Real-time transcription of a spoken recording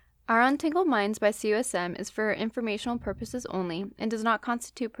Our Untangled Minds by CUSM is for informational purposes only and does not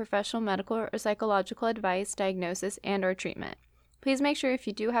constitute professional medical or psychological advice, diagnosis, and/or treatment. Please make sure if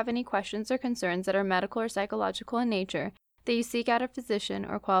you do have any questions or concerns that are medical or psychological in nature, that you seek out a physician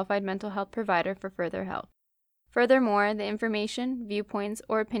or qualified mental health provider for further help. Furthermore, the information, viewpoints,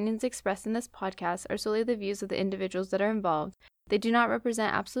 or opinions expressed in this podcast are solely the views of the individuals that are involved. They do not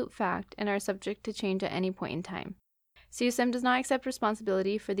represent absolute fact and are subject to change at any point in time. CUSM does not accept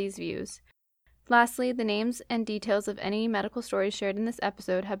responsibility for these views. Lastly, the names and details of any medical stories shared in this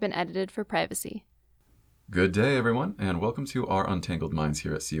episode have been edited for privacy. Good day, everyone, and welcome to our Untangled Minds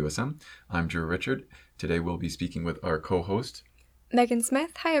here at CUSM. I'm Drew Richard. Today we'll be speaking with our co-host, Megan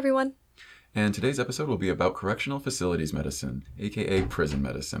Smith. Hi, everyone. And today's episode will be about correctional facilities medicine, aka prison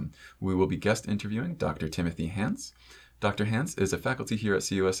medicine. We will be guest interviewing Dr. Timothy Hantz. Dr. Hantz is a faculty here at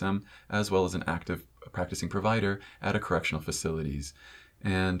CUSM, as well as an active practicing provider at a correctional facilities.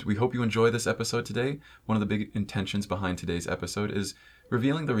 And we hope you enjoy this episode today. One of the big intentions behind today's episode is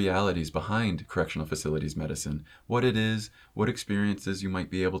revealing the realities behind correctional facilities medicine, what it is, what experiences you might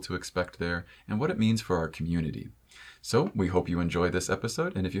be able to expect there, and what it means for our community. So we hope you enjoy this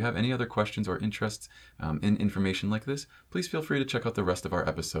episode, and if you have any other questions or interests in information like this, please feel free to check out the rest of our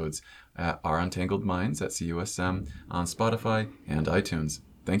episodes at Our Untangled Minds at CUSM on Spotify and iTunes.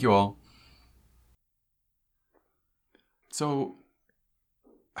 Thank you all. So,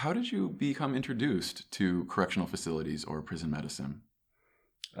 how did you become introduced to correctional facilities or prison medicine?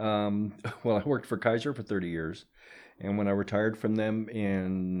 Well, I worked for Kaiser for 30 years, and when I retired from them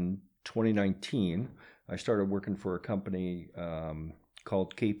in 2019, I started working for a company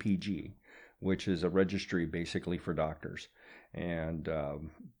called KPG, which is a registry basically for doctors. And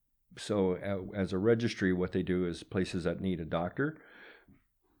so as a registry, what they do is places that need a doctor,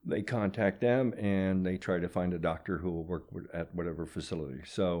 they contact them and they try to find a doctor who will work at whatever facility.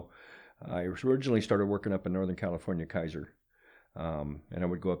 So I originally started working up in Northern California, Kaiser. And I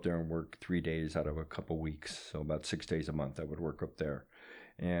would go up there and work 3 days out of a couple weeks. So about 6 days a month I would work up there.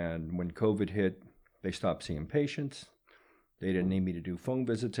 And when COVID hit, they stopped seeing patients. They didn't need me to do phone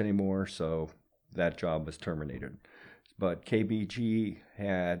visits anymore, so that job was terminated. But KBG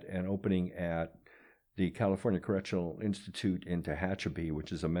had an opening at the California Correctional Institute in Tehachapi,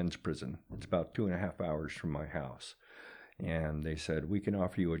 which is a men's prison. It's about 2.5 hours from my house. And they said, we can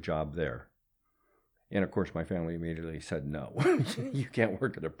offer you a job there. And of course, my family immediately said, no, you can't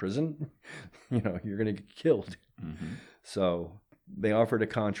work at a prison. You're going to get killed. Mm-hmm. So they offered a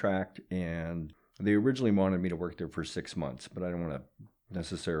contract, and they originally wanted me to work there for 6 months, but I don't want to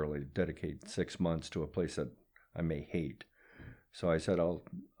necessarily dedicate 6 months to a place that I may hate. So I said, I'll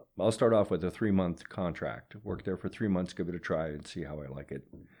start off with a 3-month contract, work there for 3 months, give it a try, and see how I like it.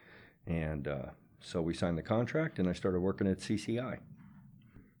 And so we signed the contract, and I started working at CCI.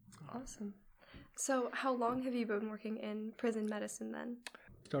 Awesome. So how long have you been working in prison medicine then?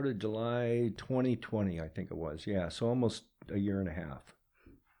 Started July 2020, I think it was. Yeah, so almost a year and a half.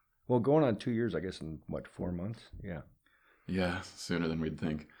 Well, going on 2 years, I guess, in 4 months? Yeah. Yeah, sooner than we'd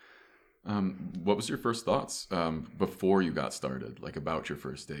think. What was your first thoughts before you got started, like about your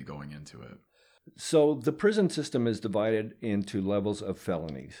first day going into it? So the prison system is divided into levels of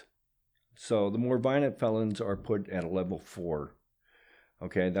felonies. So the more violent felons are put at a level 4.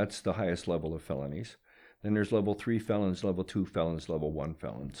 Okay, that's the highest level of felonies. Then there's level 3 felons, level 2 felons, level 1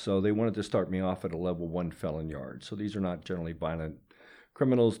 felons. So they wanted to start me off at a level 1 felon yard. So these are not generally violent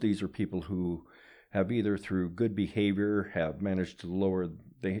criminals. These are people who have either through good behavior have managed to lower,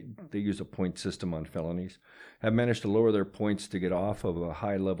 they use a point system on felonies, have managed to lower their points to get off of a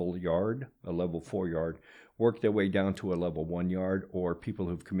high level yard, a level 4 yard, work their way down to a level 1 yard, or people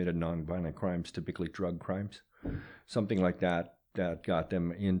who've committed nonviolent crimes, typically drug crimes, something like that got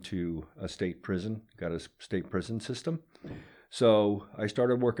them into a state prison, got a state prison system. So I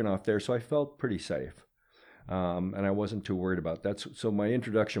started working off there, so I felt pretty safe. And I wasn't too worried about that. So my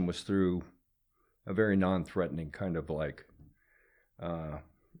introduction was through a very non-threatening kind of like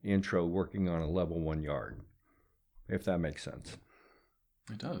intro working on a level 1 yard, if that makes sense.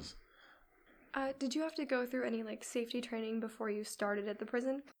 It does. Did you have to go through any safety training before you started at the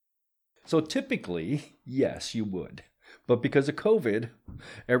prison? So typically, yes, you would. But because of COVID,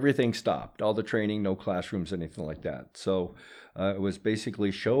 everything stopped. All the training, no classrooms, anything like that. So it was basically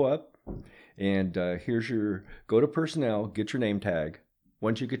show up and go to personnel, get your name tag.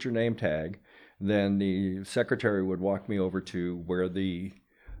 Once you get your name tag, then the secretary would walk me over to where the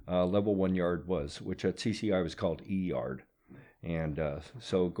level 1 yard was, which at CCI was called E yard. And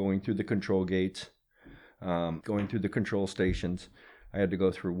so going through the control gates, going through the control stations, I had to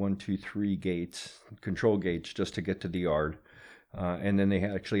go through 1, 2, 3 gates, control gates, just to get to the yard. And then they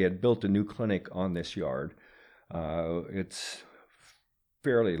actually had built a new clinic on this yard. It's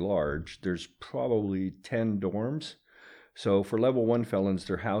fairly large. There's probably 10 dorms. So for level 1 felons,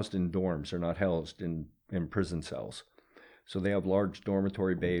 they're housed in dorms. They're not housed in prison cells. So they have large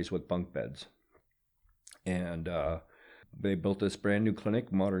dormitory bays with bunk beds. And they built this brand new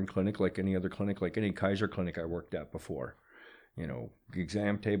clinic, modern clinic, like any other clinic, like any Kaiser clinic I worked at before. You know,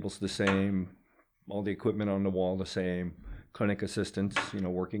 exam tables the same, all the equipment on the wall the same, clinic assistants, you know,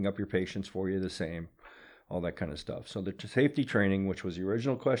 working up your patients for you the same, all that kind of stuff. So the safety training, which was the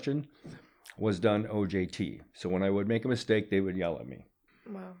original question, was done OJT. So when I would make a mistake, they would yell at me.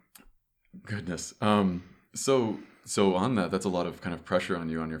 Wow. Goodness. So on that's a lot of kind of pressure on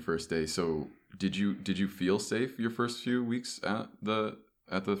you on your first day. So did you feel safe your first few weeks at the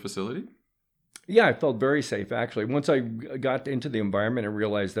facility? Yeah, I felt very safe, actually. Once I got into the environment and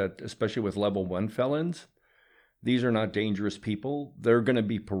realized that, especially with level 1 felons, these are not dangerous people. They're going to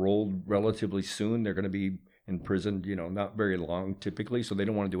be paroled relatively soon. They're going to be in prison, you know, not very long typically, so they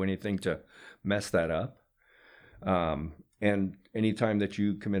don't want to do anything to mess that up. And anytime that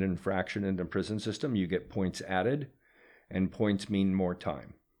you commit an infraction in the prison system, you get points added, and points mean more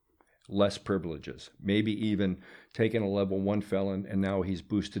time, less privileges, maybe even taking a level 1 felon and now he's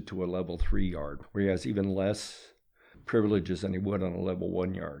boosted to a level 3 yard, where he has even less privileges than he would on a level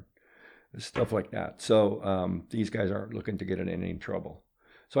 1 yard, stuff like that. So these guys aren't looking to get in any trouble.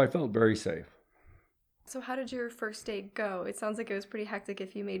 So I felt very safe. So how did your first day go? It sounds like it was pretty hectic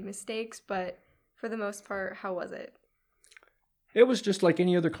if you made mistakes, but for the most part, how was it? It was just like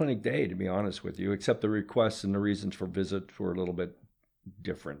any other clinic day, to be honest with you, except the requests and the reasons for visit were a little bit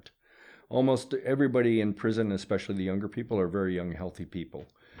different. Almost everybody in prison, especially the younger people, are very young, healthy people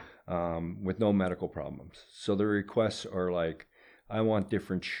with no medical problems. So the requests are like, I want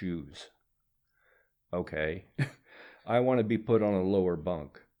different shoes. Okay. I want to be put on a lower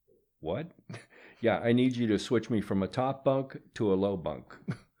bunk. What? Yeah, I need you to switch me from a top bunk to a low bunk.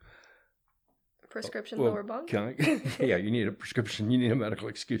 Prescription lower bunk? Yeah, you need a prescription. You need a medical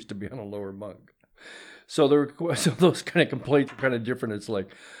excuse to be on a lower bunk. So the request of those kind of complaints are kind of different. It's like,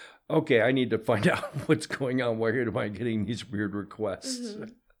 okay, I need to find out what's going on. Why am I getting these weird requests?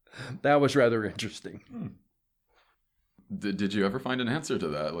 Mm-hmm. That was rather interesting. Did you ever find an answer to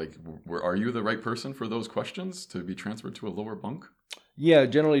that? Like, are you the right person for those questions to be transferred to a lower bunk? Yeah,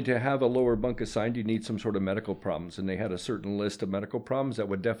 generally to have a lower bunk assigned, you need some sort of medical problems. And they had a certain list of medical problems that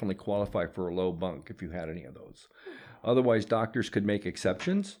would definitely qualify for a low bunk if you had any of those. Otherwise, doctors could make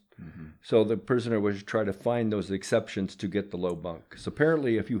exceptions. Mm-hmm. So the prisoner would try to find those exceptions to get the low bunk. So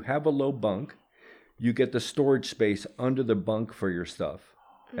apparently, if you have a low bunk, you get the storage space under the bunk for your stuff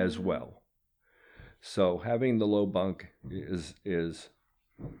as well. So having the low bunk is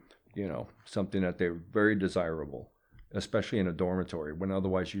you know, something that they're very desirable, especially in a dormitory, when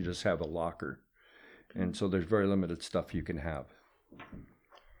otherwise you just have a locker. And so there's very limited stuff you can have.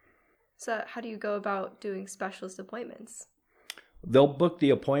 So how do you go about doing specialist appointments? They'll book the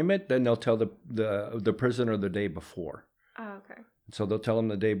appointment, then they'll tell the prisoner the day before. Oh, okay. So they'll tell them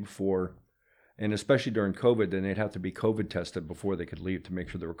the day before, and especially during COVID, then they'd have to be COVID tested before they could leave to make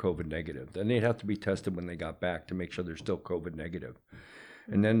sure they were COVID negative. Then they'd have to be tested when they got back to make sure they're still COVID negative.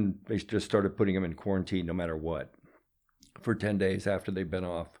 And then they just started putting them in quarantine no matter what for 10 days after they've been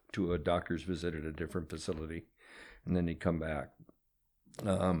off to a doctor's visit at a different facility, and then they'd come back.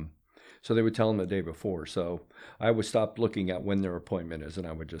 So they would tell them the day before. So I would stop looking at when their appointment is, and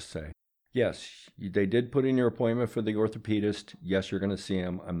I would just say, yes, they did put in your appointment for the orthopedist. Yes, you're going to see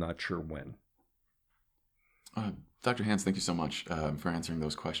him. I'm not sure when. Dr. Hantz, thank you so much for answering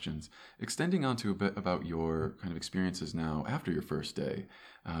those questions. Extending on to a bit about your kind of experiences now after your first day,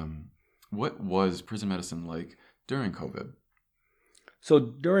 what was prison medicine like during COVID? So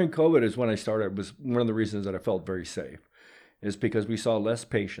during COVID is when I started. It was one of the reasons that I felt very safe, is because we saw less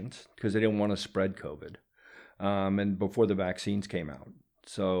patients because they didn't want to spread COVID, and before the vaccines came out.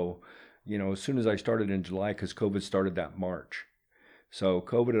 So, you know, as soon as I started in July, because COVID started that March. So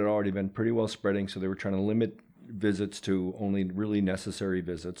COVID had already been pretty well spreading, so they were trying to limit visits to only really necessary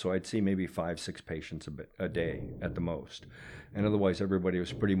visits. So I'd see maybe 5-6 patients a day at the most. And otherwise, everybody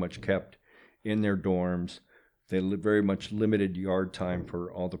was pretty much kept in their dorms. They very much limited yard time for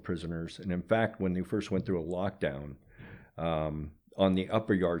all the prisoners. And in fact, when they first went through a lockdown, on the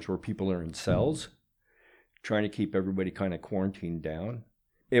upper yards where people are in cells, trying to keep everybody kind of quarantined down,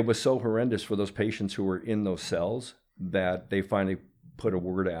 it was so horrendous for those patients who were in those cells that they finally put a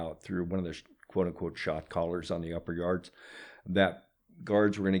word out through one of the quote-unquote shot callers on the upper yards that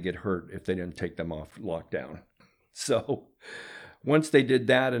guards were going to get hurt if they didn't take them off lockdown. So Once they did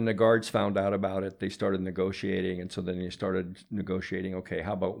that and the guards found out about it, they started negotiating. And so then they started negotiating, okay,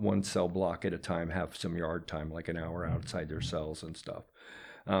 how about one cell block at a time, have some yard time, like an hour outside their cells and stuff,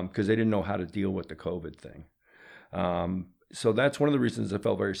 because they didn't know how to deal with the COVID thing. So that's one of the reasons I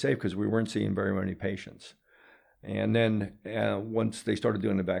felt very safe, because we weren't seeing very many patients. And then once they started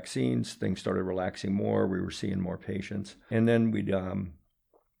doing the vaccines, things started relaxing more. We were seeing more patients. And then we'd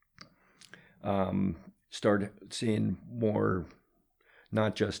start seeing more,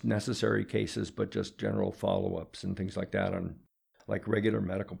 not just necessary cases, but just general follow-ups and things like that on like regular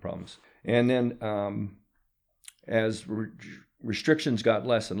medical problems. And then as restrictions got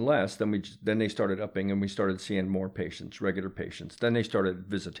less and less, then they started upping, and we started seeing more patients, regular patients. Then they started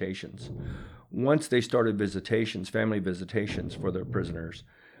visitations. Once they started visitations, family visitations for their prisoners,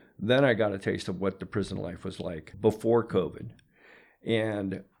 then I got a taste of what the prison life was like before COVID.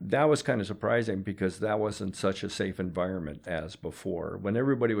 And that was kind of surprising, because that wasn't such a safe environment as before. When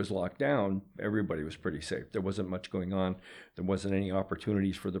everybody was locked down, everybody was pretty safe. There wasn't much going on. There wasn't any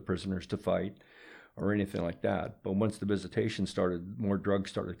opportunities for the prisoners to fight or anything like that. But once the visitation started, more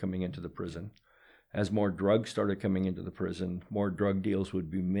drugs started coming into the prison. As more drugs started coming into the prison, more drug deals would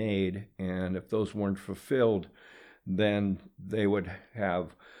be made. And if those weren't fulfilled, then they would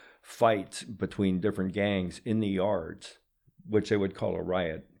have fights between different gangs in the yards, which they would call a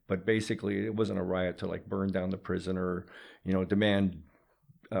riot. But basically, it wasn't a riot to like burn down the prison or, demand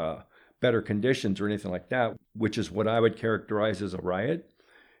better conditions or anything like that, which is what I would characterize as a riot.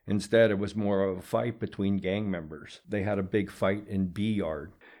 Instead, it was more of a fight between gang members. They had a big fight in B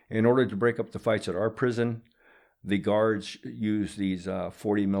yard. In order to break up the fights at our prison, the guards used these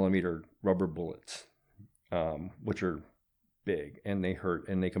 40 millimeter rubber bullets, which are big, and they hurt,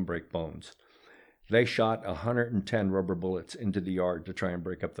 and they can break bones. They shot 110 rubber bullets into the yard to try and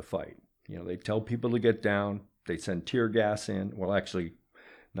break up the fight. They tell people to get down. They send tear gas in. Well, actually,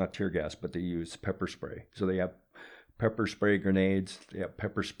 not tear gas, but they use pepper spray. So they have pepper spray grenades. They have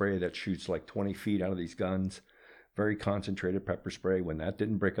pepper spray that shoots like 20 feet out of these guns. Very concentrated pepper spray. When that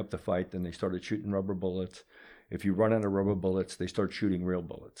didn't break up the fight, then they started shooting rubber bullets. If you run out of rubber bullets, they start shooting real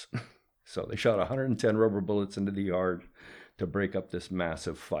bullets. So they shot 110 rubber bullets into the yard to break up this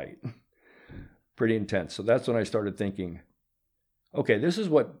massive fight. Pretty intense. So that's when I started thinking, okay, this is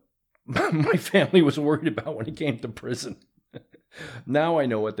what my family was worried about when it came to prison. Now I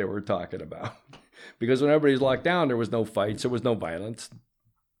know what they were talking about. Because when everybody's locked down, there was no fights, there was no violence.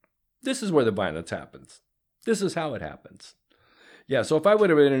 This is where the violence happens. This is how it happens. Yeah, so if I would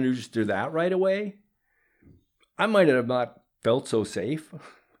have been introduced to that right away, I might have not felt so safe.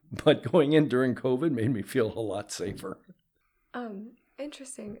 But going in during COVID made me feel a lot safer.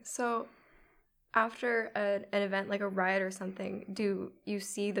 Interesting. So after an event like a riot or something, do you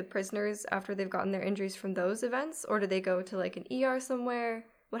see the prisoners after they've gotten their injuries from those events? Or do they go to like an ER somewhere?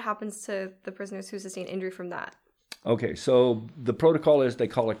 What happens to the prisoners who sustain injury from that? Okay, so the protocol is they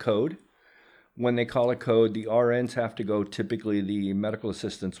call a code. When they call a code, the RNs have to go. Typically, the medical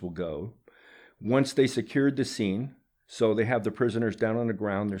assistants will go. Once they secured the scene, so they have the prisoners down on the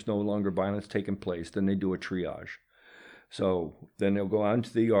ground, there's no longer violence taking place, then they do a triage. So then they'll go out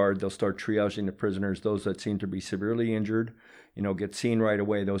into the yard, they'll start triaging the prisoners. Those that seem to be severely injured, get seen right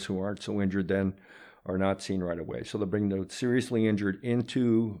away. Those who aren't so injured then are not seen right away. So they'll bring the seriously injured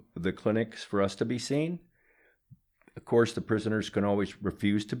into the clinics for us to be seen. Of course, the prisoners can always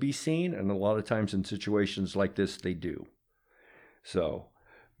refuse to be seen, and a lot of times in situations like this, they do. So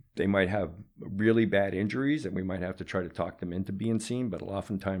they might have really bad injuries, and we might have to try to talk them into being seen, but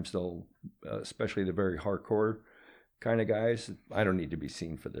oftentimes they'll, especially the very hardcore kind of guys, I don't need to be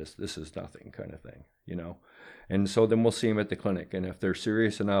seen for this. This is nothing kind of thing, And so then we'll see them at the clinic, and if they're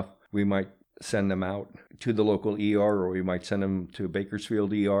serious enough, we might send them out to the local ER, or we might send them to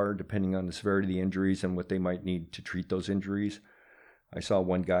Bakersfield ER, depending on the severity of the injuries and what they might need to treat those injuries. I saw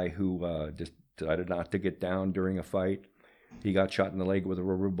one guy who decided not to get down during a fight. He got shot in the leg with a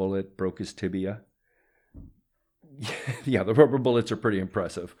rubber bullet, broke his tibia. Yeah, the rubber bullets are pretty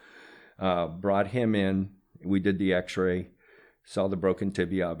impressive. Brought him in. We did the x-ray. Saw the broken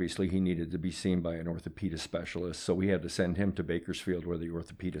tibia. Obviously, he needed to be seen by an orthopedic specialist, so we had to send him to Bakersfield where the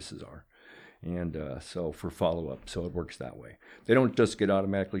orthopedicists are. And so for follow-up, so it works that way. They don't just get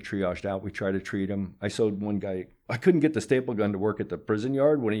automatically triaged out. We try to treat them. I saw one guy, I couldn't get the staple gun to work at the prison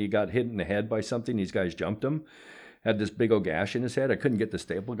yard. When he got hit in the head by something, these guys jumped him. Had this big old gash in his head. I couldn't get the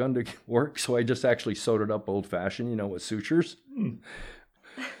staple gun to work, so I just actually sewed it up old-fashioned, with sutures.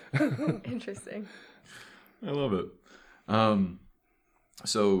 Interesting. I love it.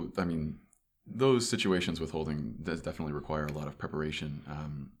 So, those situations with holding does definitely require a lot of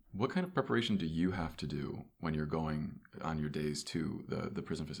preparation. What kind of preparation do you have to do when you're going on your days to the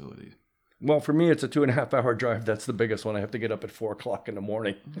prison facility? Well, for me, it's a 2.5-hour drive. That's the biggest one. I have to get up at 4 o'clock in the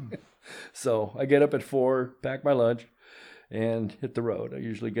morning. So I get up at 4, pack my lunch, and hit the road. I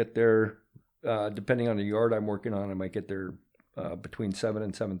usually get there, depending on the yard I'm working on, I might get there between 7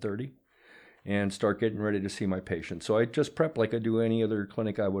 and 7:30 and start getting ready to see my patients. So I just prep like I do any other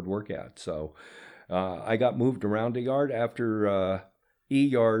clinic I would work at. So I got moved around a yard after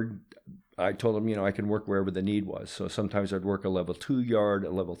E-yard. I told them, I can work wherever the need was. So sometimes I'd work a level 2 yard,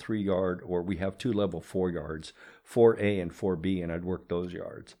 a level 3 yard, or we have 2 level 4 yards, 4A and 4B, and I'd work those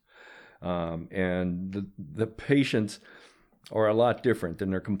yards. And the patients are a lot different,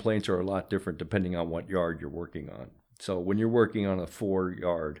 and their complaints are a lot different depending on what yard you're working on. So when you're working on a 4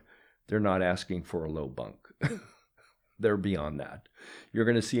 yard, they're not asking for a low bunk. They're beyond that. You're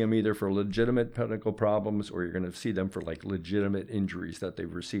going to see them either for legitimate medical problems, or you're going to see them for like legitimate injuries that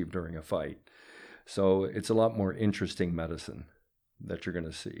they've received during a fight. So it's a lot more interesting medicine that you're going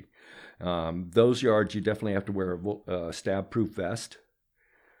to see. Those yards, you definitely have to wear a stab-proof vest.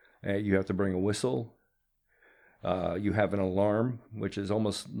 You have to bring a whistle. You have an alarm, which is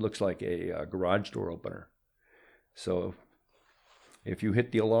almost looks like a garage door opener. So if you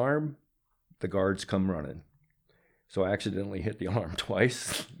hit the alarm, the guards come running. So I accidentally hit the alarm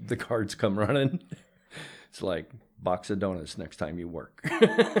twice. The guards come running. It's like box of donuts next time you work.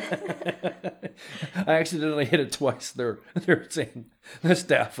 I accidentally hit it twice. They're saying, the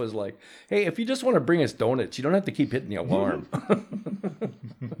staff was like, hey, if you just want to bring us donuts, you don't have to keep hitting the alarm.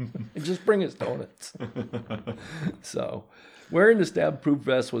 Just bring us donuts. So wearing the stab-proof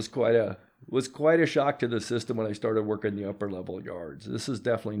vest was quite a shock to the system when I started working the upper level yards. This is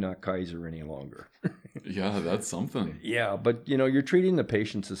definitely not Kaiser any longer. Yeah, that's something. Yeah, but you're treating the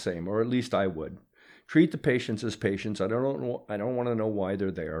patients the same, or at least I would. Treat the patients as patients. I don't want to know why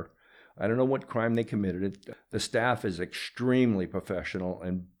they're there. I don't know what crime they committed. The staff is extremely professional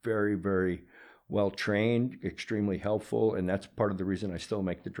and very, very well trained, extremely helpful, and that's part of the reason I still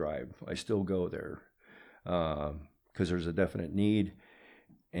make the drive. I still go there because there's a definite need.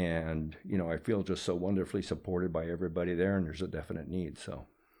 And, I feel just so wonderfully supported by everybody there, and there's a definite need, so.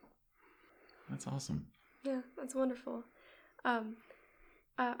 That's awesome. Yeah, that's wonderful.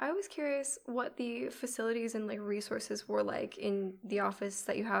 I was curious what the facilities and, resources were like in the office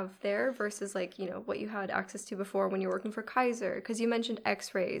that you have there versus, what you had access to before when you were working for Kaiser. Because you mentioned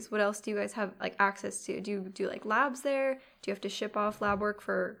x-rays. What else do you guys have, access to? Do you do, labs there? Do you have to ship off lab work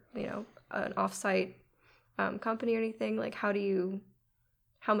for, an off-site company or anything?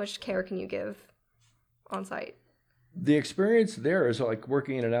 How much care can you give on site? The experience there is like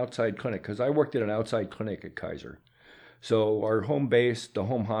working in an outside clinic, because I worked at an outside clinic at Kaiser. So our home base, the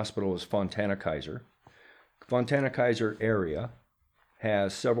home hospital, is Fontana Kaiser. Fontana Kaiser area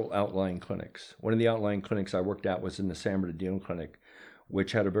has several outlying clinics. One of the outlying clinics I worked at was in the San Bernardino clinic,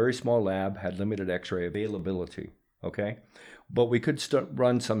 which had a very small lab, had limited x-ray availability, okay? But we could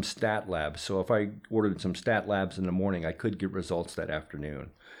run some stat labs. So if I ordered some stat labs in the morning, I could get results that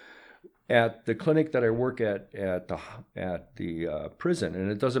afternoon. At the clinic that I work at the prison, and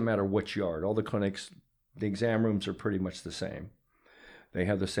it doesn't matter which yard, all the clinics, the exam rooms are pretty much the same. They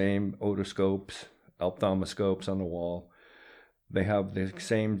have the same otoscopes, ophthalmoscopes on the wall. They have the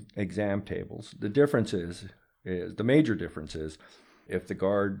same exam tables. The difference is the major difference is, if the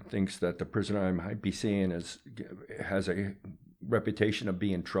guard thinks that the prisoner I might be seeing has a reputation of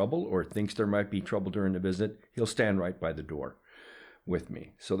being trouble, or thinks there might be trouble during the visit, he'll stand right by the door with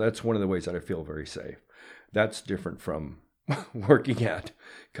me. So that's one of the ways that I feel very safe. That's different from working at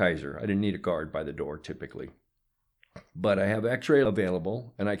Kaiser. I didn't need a guard by the door typically. But I have x-ray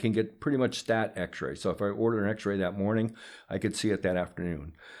available, and I can get pretty much stat x-ray. So if I order an x-ray that morning, I could see it that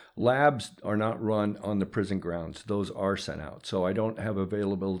afternoon. Labs are not run on the prison grounds. Those are sent out. So I don't have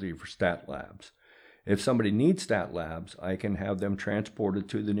availability for stat labs. If somebody needs stat labs, I can have them transported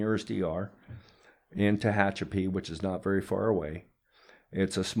to the nearest ER in Tehachapi, which is not very far away.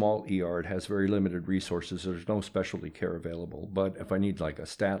 It's a small ER. It has very limited resources. There's no specialty care available. But if I need like a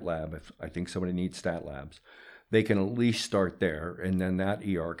stat lab, if I think somebody needs stat labs, they can at least start there, and then that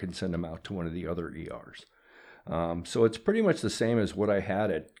ER can send them out to one of the other ERs. So it's pretty much the same as what I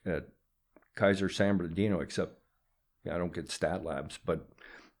had at Kaiser San Bernardino, except I don't get stat labs. But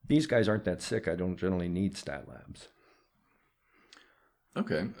these guys aren't that sick. I don't generally need stat labs.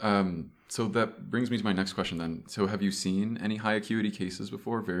 Okay. So that brings me to my next question then. So have you seen any high acuity cases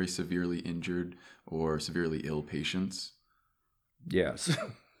before, very severely injured or severely ill patients? Yes.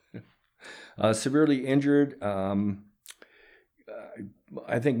 Severely injured.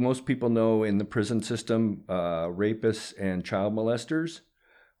 I think most people know in the prison system, rapists and child molesters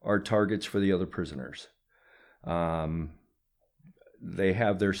are targets for the other prisoners. They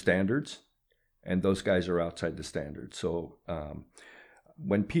have their standards, and those guys are outside the standards. So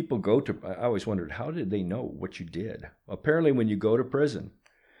when people go to, I always wondered, how did they know what you did? Apparently, when you go to prison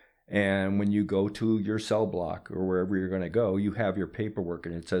and when you go to your cell block or wherever you're going to go, you have your paperwork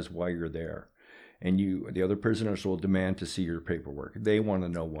and it says why you're there. And the other prisoners will demand to see your paperwork. They want to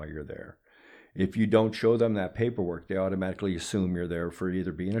know why you're there. If you don't show them that paperwork, they automatically assume you're there for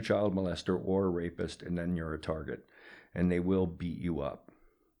either being a child molester or a rapist, and then you're a target. And they will beat you up.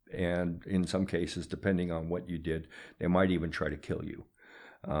 And in some cases, depending on what you did, they might even try to kill you.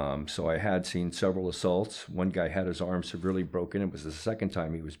 So I had seen several assaults. One guy had his arm severely broken. It was the second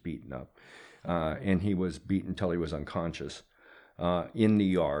time he was beaten up. And he was beaten until he was unconscious. In the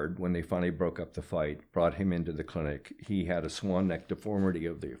yard, when they finally broke up the fight, brought him into the clinic. He had a swan neck deformity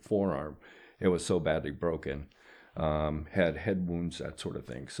of the forearm. It was so badly broken. Had head wounds, that sort of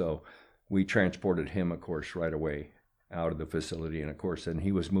thing. So we transported him, of course, right away out of the facility. And of course, then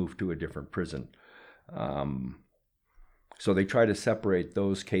he was moved to a different prison. So they try to separate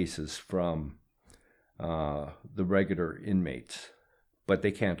those cases from the regular inmates, but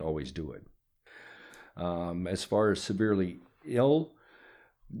they can't always do it. As far as severely ill,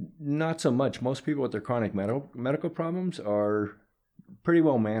 not so much. Most people with their chronic medical problems are pretty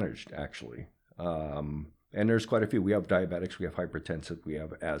well managed, actually. And there's quite a few. We have diabetics, we have hypertensive, we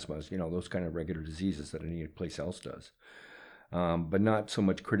have asthmas, those kind of regular diseases that any place else does. But not so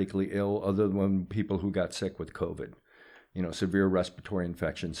much critically ill, other than people who got sick with COVID. Severe respiratory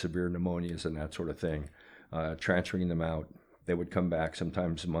infections, severe pneumonias, and that sort of thing. Transferring them out. They would come back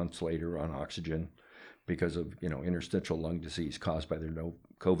sometimes months later on oxygen because of, interstitial lung disease caused by their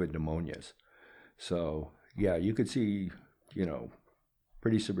COVID pneumonias. So, yeah, you could see,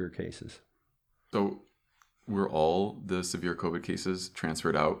 pretty severe cases. So were all the severe COVID cases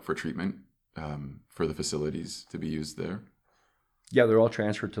transferred out for treatment for the facilities to be used there? Yeah, they're all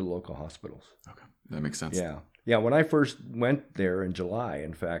transferred to the local hospitals. Okay, that makes sense. Yeah. Yeah, when I first went there in July,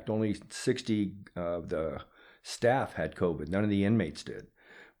 in fact, only 60 of the staff had COVID. None of the inmates did.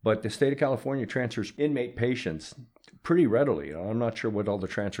 But the state of California transfers inmate patients pretty readily. I'm not sure what all the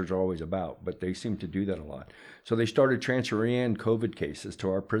transfers are always about, but they seem to do that a lot. So they started transferring in COVID cases to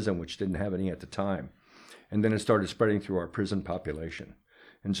our prison, which didn't have any at the time. And then it started spreading through our prison population.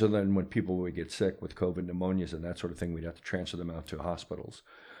 And so then when people would get sick with COVID pneumonias and that sort of thing, we'd have to transfer them out to hospitals.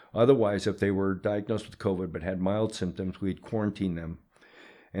 Otherwise, if they were diagnosed with COVID but had mild symptoms, we'd quarantine them.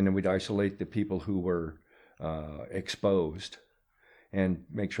 And then we'd isolate the people who were exposed and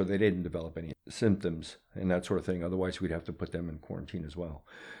make sure they didn't develop any symptoms and that sort of thing. Otherwise, we'd have to put them in quarantine as well.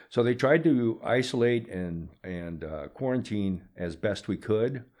 So they tried to isolate and quarantine as best we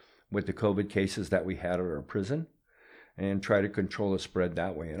could with the COVID cases that we had at our prison and try to control the spread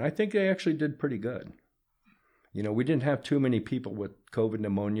that way. And I think they actually did pretty good. We didn't have too many people with COVID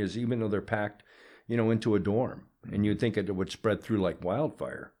pneumonias, even though they're packed, into a dorm. And you'd think it would spread through like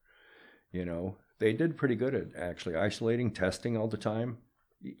wildfire. They did pretty good at actually isolating, testing all the time.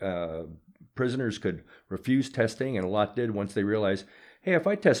 Prisoners could refuse testing, and a lot did once they realized, hey, if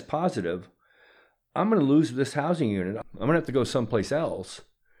I test positive, I'm going to lose this housing unit. I'm going to have to go someplace else.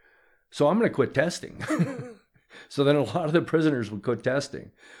 So I'm going to quit testing. So then a lot of the prisoners would quit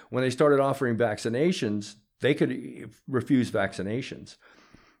testing. When they started offering vaccinations, they could refuse vaccinations.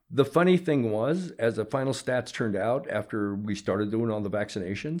 The funny thing was, as the final stats turned out after we started doing all the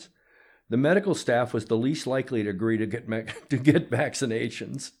vaccinations, the medical staff was the least likely to agree to get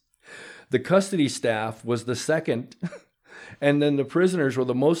vaccinations. The custody staff was the second, and then the prisoners were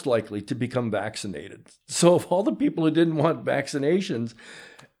the most likely to become vaccinated. So of all the people who didn't want vaccinations,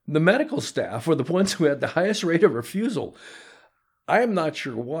 the medical staff were the ones who had the highest rate of refusal. I am not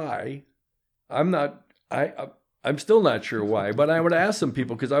sure why. I'm still not sure why, but I would ask some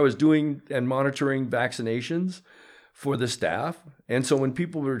people because I was doing and monitoring vaccinations for the staff. And so when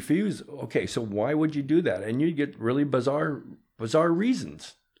people refuse, okay, so why would you do that? And you get really bizarre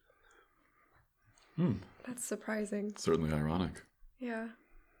reasons. That's surprising. Certainly ironic. Yeah.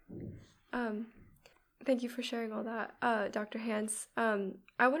 Thank you for sharing all that, Dr. Hantz.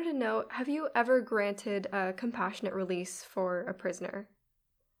 I wanted to know, have you ever granted a compassionate release for a prisoner?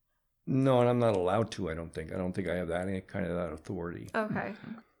 No, and I'm not allowed to, I don't think. I don't think I have any kind of that authority. Okay.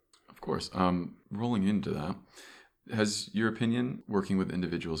 Of course. Rolling into that, has your opinion working with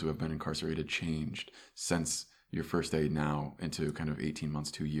individuals who have been incarcerated changed since your first day now into kind of 18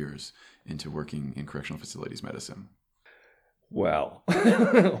 months, 2 years into working in correctional facilities medicine? Well,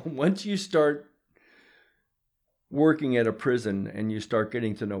 once you start working at a prison and you start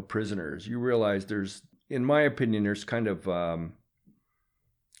getting to know prisoners, you realize in my opinion, there's kind of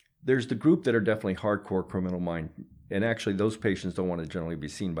There's the group that are definitely hardcore criminal mind. And actually, those patients don't want to generally be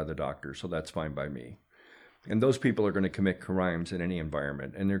seen by the doctor, so that's fine by me. And those people are going to commit crimes in any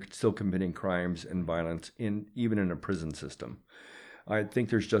environment, and they're still committing crimes and violence even in a prison system. I think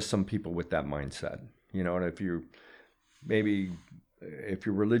there's just some people with that mindset, and if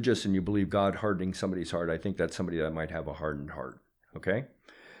you're religious and you believe God hardening somebody's heart, I think that's somebody that might have a hardened heart, okay?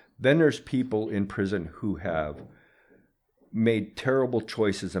 Then there's people in prison who have made terrible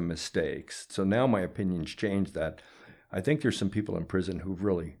choices and mistakes. So now my opinion's changed that I think there's some people in prison who've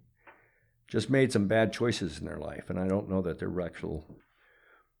really just made some bad choices in their life, and I don't know that they're actual,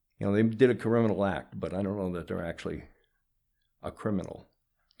 they did a criminal act, but I don't know that they're actually a criminal,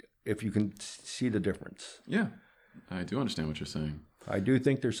 if you can see the difference. Yeah, I do understand what you're saying. I do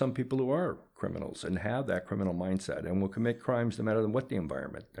think there's some people who are criminals and have that criminal mindset and will commit crimes no matter what the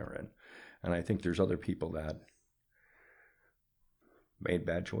environment they're in. And I think there's other people that made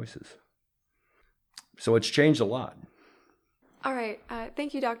bad choices. So it's changed a lot. All right.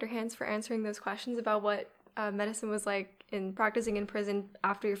 Thank you, Dr. Hantz, for answering those questions about what medicine was like in practicing in prison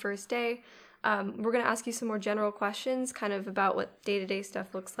after your first day. We're going to ask you some more general questions kind of about what day-to-day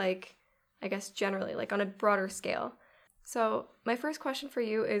stuff looks like, I guess, generally, like on a broader scale. So my first question for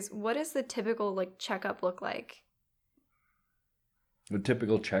you is, what does the typical checkup look like? A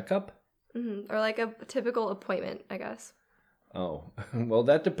typical checkup? Mm-hmm. Or like a typical appointment, I guess. Oh, well,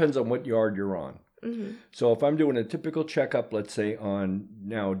 that depends on what yard you're on. Mm-hmm. So if I'm doing a typical checkup, let's say on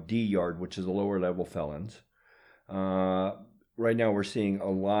now D yard, which is the lower level felons, right now we're seeing a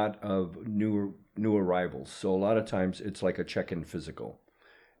lot of new arrivals. So a lot of times it's like a check-in physical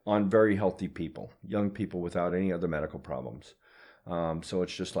on very healthy people, young people without any other medical problems. So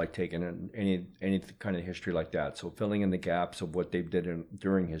it's just like taking any kind of history like that. So filling in the gaps of what they did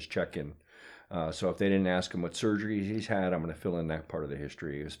during his check-in. So if they didn't ask him what surgeries he's had, I'm going to fill in that part of the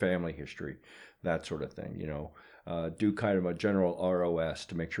history, his family history, that sort of thing. Do kind of a general ROS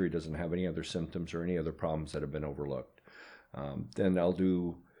to make sure he doesn't have any other symptoms or any other problems that have been overlooked. Then I'll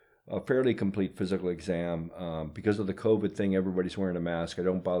do a fairly complete physical exam. Because of the COVID thing, everybody's wearing a mask. I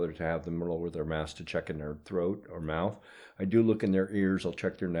don't bother to have them lower their mask to check in their throat or mouth. I do look in their ears. I'll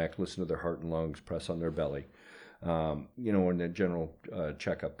check their neck, listen to their heart and lungs, press on their belly, in the general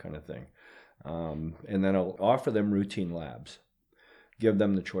checkup kind of thing. And then I'll offer them routine labs. Give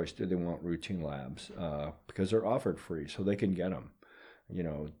them the choice, do they want routine labs? Because they're offered free, so they can get them.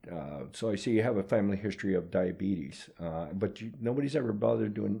 So I see you have a family history of diabetes, but nobody's ever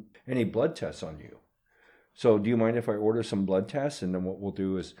bothered doing any blood tests on you. So do you mind if I order some blood tests? And then what we'll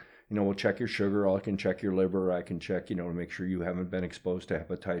do is, we'll check your sugar, I can check your liver, I can check, to make sure you haven't been exposed to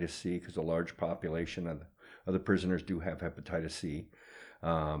hepatitis C, because a large population of the prisoners do have hepatitis C.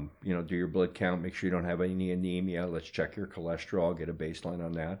 Do your blood count, make sure you don't have any anemia. Let's check your cholesterol, get a baseline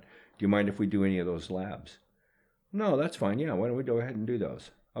on that. Do you mind if we do any of those labs? No, that's fine. Yeah, why don't we go ahead and do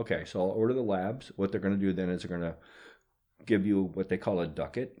those? Okay, so I'll order the labs. What they're going to do then is they're going to give you what they call a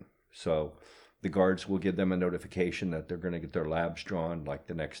ducat. So the guards will give them a notification that they're going to get their labs drawn like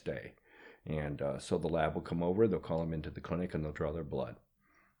the next day. And so the lab will come over, they'll call them into the clinic, and they'll draw their blood.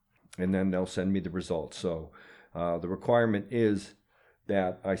 And then they'll send me the results. So the requirement is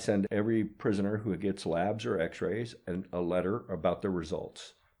that I send every prisoner who gets labs or x-rays a letter about their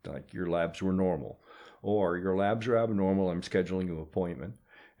results. Like, your labs were normal, or your labs are abnormal, I'm scheduling you an appointment.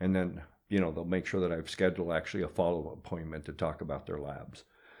 And then, they'll make sure that I've scheduled actually a follow-up appointment to talk about their labs.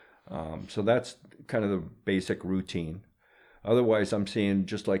 So that's kind of the basic routine. Otherwise, I'm seeing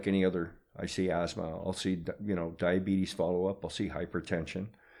just like any other, I see asthma, I'll see, diabetes follow-up, I'll see hypertension.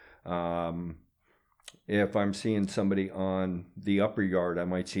 If I'm seeing somebody on the upper yard, I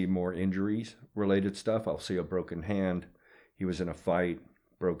might see more injuries related stuff. I'll see a broken hand. He was in a fight,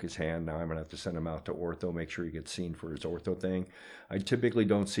 broke his hand. Now I'm going to have to send him out to ortho, make sure he gets seen for his ortho thing. I typically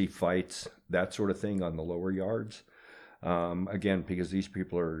don't see fights, that sort of thing, on the lower yards. Again, because these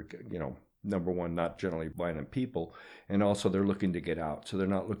people are, number one, not generally violent people, and also they're looking to get out, so they're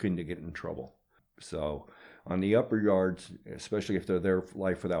not looking to get in trouble. So on the upper yards, especially if they're there for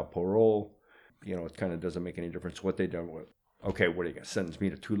life without parole, it kind of doesn't make any difference what they do. Okay, what are you going to sentence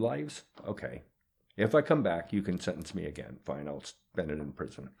me to 2 lives? Okay. If I come back, you can sentence me again. Fine, I'll spend it in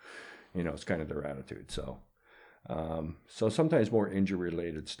prison. It's kind of their attitude. So sometimes more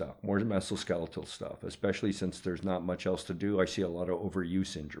injury-related stuff, more mesoskeletal stuff, especially since there's not much else to do. I see a lot of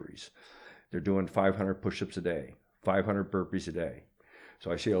overuse injuries. They're doing 500 push-ups a day, 500 burpees a day.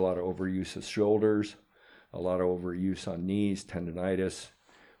 So I see a lot of overuse of shoulders, a lot of overuse on knees, tendonitis,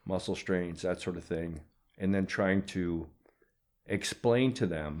 muscle strains, that sort of thing, and then trying to explain to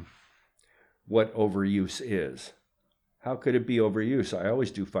them what overuse is. How could it be overuse? I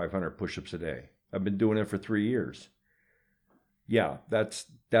always do 500 push-ups a day. I've been doing it for 3 years. Yeah, that's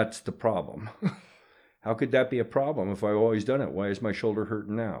the problem. How could that be a problem if I've always done it? Why is my shoulder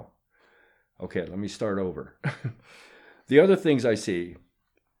hurting now? Okay, let me start over. The other things I see,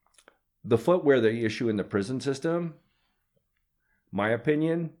 the footwear they issue in the prison system, my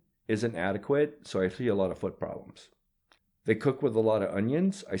opinion, isn't adequate, so I see a lot of foot problems. They cook with a lot of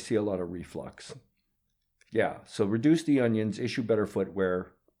onions. I see a lot of reflux. Yeah, so reduce the onions, issue better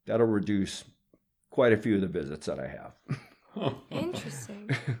footwear. That'll reduce quite a few of the visits that I have. Interesting.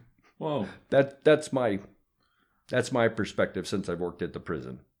 Whoa. That's my perspective since I've worked at the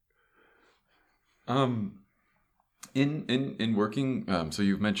prison. In working, so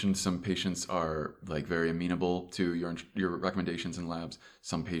you've mentioned some patients are like very amenable to your recommendations and labs.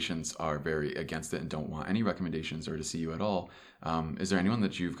 Some patients are very against it and don't want any recommendations or to see you at all. Is there anyone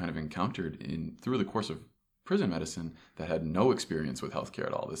that you've kind of encountered through the course of prison medicine that had no experience with healthcare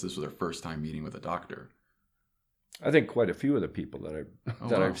at all? This was their first time meeting with a doctor. I think quite a few of the people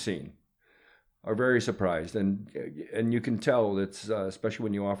that I've seen are very surprised, and you can tell it's especially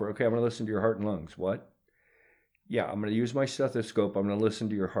when you offer, okay, I'm going to listen to your heart and lungs. What? Yeah, I'm going to use my stethoscope. I'm going to listen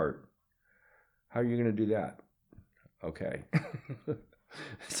to your heart. How are you going to do that? Okay.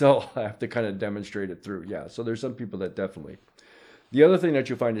 So I have to kind of demonstrate it through. Yeah, so there's some people that definitely. The other thing that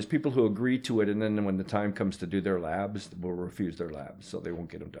you find is people who agree to it, and then when the time comes to do their labs, will refuse their labs, so they won't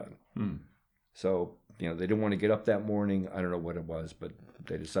get them done. So, they didn't want to get up that morning. I don't know what it was, but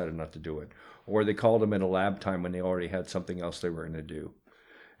they decided not to do it. Or they called them at a lab time when they already had something else they were going to do,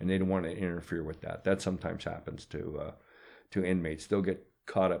 and they didn't want to interfere with that. That sometimes happens to inmates. They'll get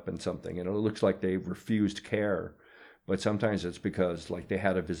caught up in something, and it looks like they've refused care, but sometimes it's because like they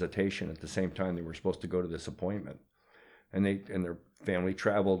had a visitation at the same time they were supposed to go to this appointment, and their family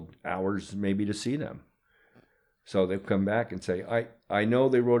traveled hours maybe to see them. So they've come back and say, I know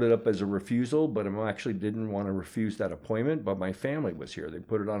they wrote it up as a refusal, but I actually didn't want to refuse that appointment, but my family was here. They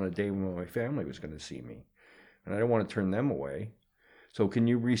put it on a day when my family was going to see me, and I don't want to turn them away. So can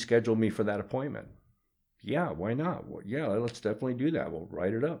you reschedule me for that appointment? Yeah, why not? Well, yeah, let's definitely do that. We'll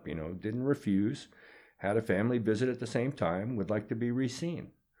write it up. Didn't refuse, had a family visit at the same time, would like to be re-seen.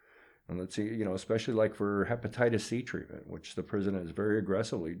 And let's see, especially like for hepatitis C treatment, which the prison is very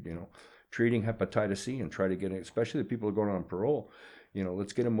aggressively, treating hepatitis C and try to get it, especially the people who are going on parole,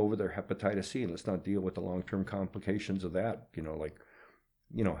 let's get them over their hepatitis C and let's not deal with the long-term complications of that, like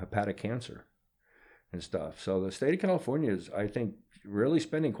hepatic cancer and stuff. So the state of California is, I think, really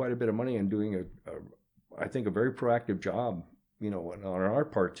spending quite a bit of money and doing I think a very proactive job, on our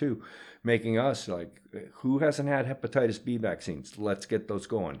part too, making us like, who hasn't had hepatitis B vaccines? Let's get those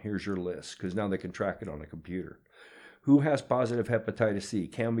going. Here's your list, because now they can track it on a computer. Who has positive hepatitis C?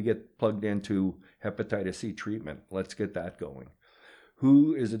 Can we get plugged into hepatitis C treatment? Let's get that going.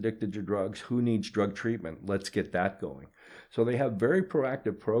 Who is addicted to drugs? Who needs drug treatment? Let's get that going. So they have very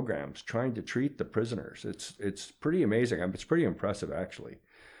proactive programs trying to treat the prisoners. It's pretty amazing. It's pretty impressive, actually.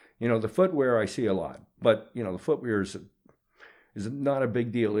 The footwear I see a lot, but the footwear is not a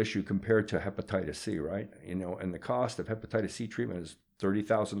big deal issue compared to hepatitis C, right? And the cost of hepatitis C treatment is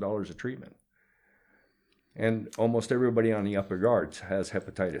 $30,000 a treatment. And almost everybody on the upper yards has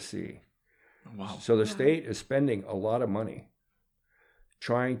hepatitis C. Wow. So the state is spending a lot of money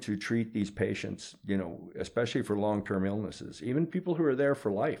trying to treat these patients, especially for long-term illnesses, even people who are there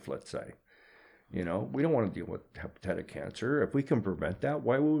for life, let's say. We don't want to deal with hepatitis cancer. If we can prevent that,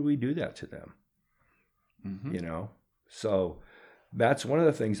 why would we do that to them? Mm-hmm. So that's one of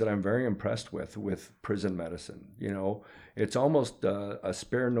the things that I'm very impressed with prison medicine. It's almost a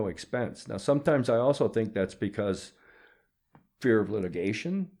spare no expense. Now, sometimes I also think that's because fear of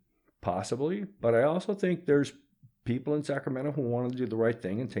litigation, possibly, but I also think there's people in Sacramento who want to do the right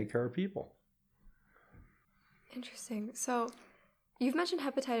thing and take care of people. Interesting. So you've mentioned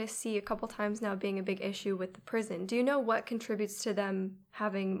hepatitis C a couple times now being a big issue with the prison. Do you know what contributes to them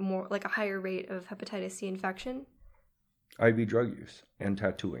having more, like a higher rate of hepatitis C infection? IV drug use and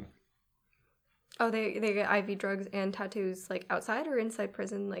tattooing. Oh, they get IV drugs and tattoos like outside or inside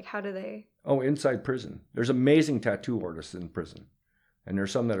prison? Like how do they? Oh, inside prison. There's amazing tattoo artists in prison. And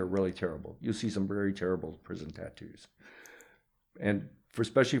there's some that are really terrible. You'll see some very terrible prison tattoos. And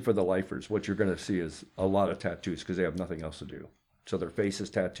especially for the lifers, what you're going to see is a lot of tattoos because they have nothing else to do. So their face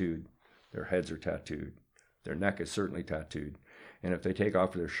is tattooed, their heads are tattooed, their neck is certainly tattooed. And if they take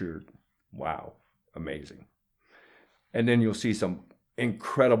off their shirt, wow, amazing. And then you'll see some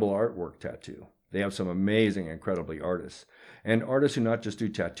incredible artwork tattoo. They have some amazing, incredibly artists. And artists who not just do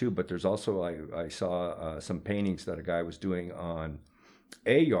tattoo, but there's also, I saw some paintings that a guy was doing on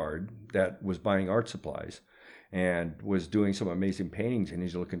a yard that was buying art supplies. and was doing some amazing paintings, and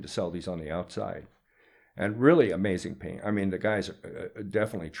he's looking to sell these on the outside. And really amazing paint. I mean, the guy's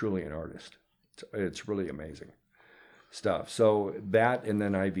definitely truly an artist. It's really amazing stuff. So that, and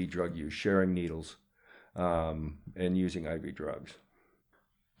then IV drug use, sharing needles, and using IV drugs.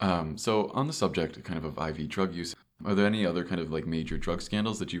 So on the subject kind of IV drug use, are there any other kind of like major drug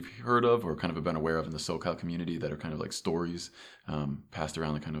scandals that you've heard of or kind of been aware of in the SoCal community that are kind of like stories passed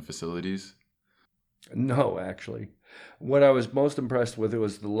around the kind of facilities? No, actually. What I was most impressed with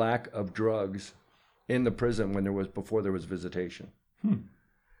was the lack of drugs in the prison before there was visitation.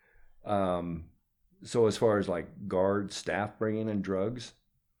 So as far as like guard staff bringing in drugs,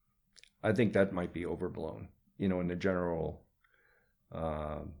 I think that might be overblown, in the general,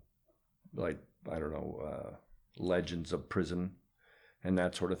 legends of prison and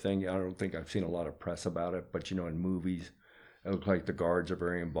that sort of thing. I don't think I've seen a lot of press about it, but in movies, it looks like the guards are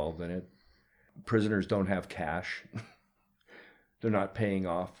very involved in it. Prisoners don't have cash. They're not paying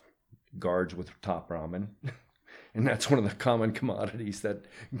off guards with top ramen. And that's one of the common commodities that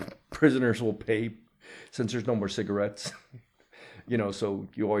prisoners will pay since there's no more cigarettes. So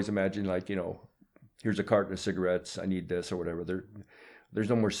you always imagine here's a carton of cigarettes, I need this or whatever. There's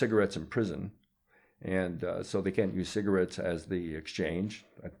no more cigarettes in prison. And so they can't use cigarettes as the exchange.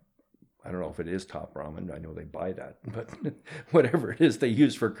 I don't know if it is top ramen. I know they buy that. But whatever it is they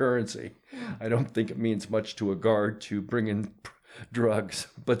use for currency, I don't think it means much to a guard to bring in drugs.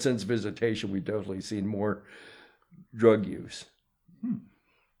 But since visitation, we've definitely seen more drug use.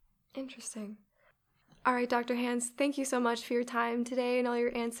 Interesting. All right, Dr. Hantz, thank you so much for your time today and all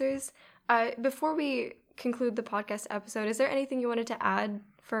your answers. Before we conclude the podcast episode, is there anything you wanted to add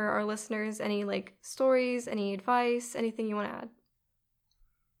for our listeners? Any stories, any advice, anything you want to add?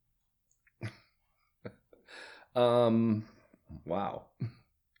 Wow.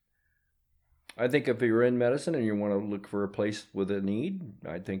 I think if you're in medicine and you want to look for a place with a need,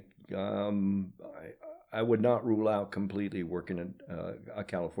 I think I would not rule out completely working in a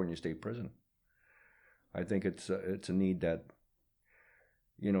California state prison. I think it's a need that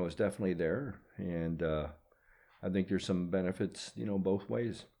is definitely there, and I think there's some benefits both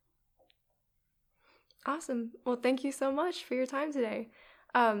ways. Awesome. Well, thank you so much for your time today.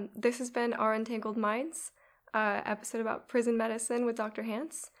 This has been Our Untangled Minds, episode about prison medicine with Dr.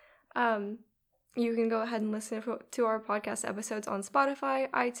 Hantz. You can go ahead and listen to our podcast episodes on Spotify,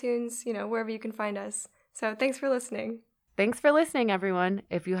 iTunes, wherever you can find us. So thanks for listening. Thanks for listening, everyone.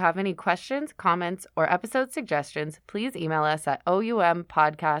 If you have any questions, comments, or episode suggestions, please email us at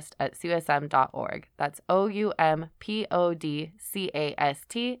oumpodcast@cusm.org. That's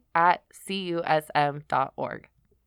oumpodcast@cusm.org.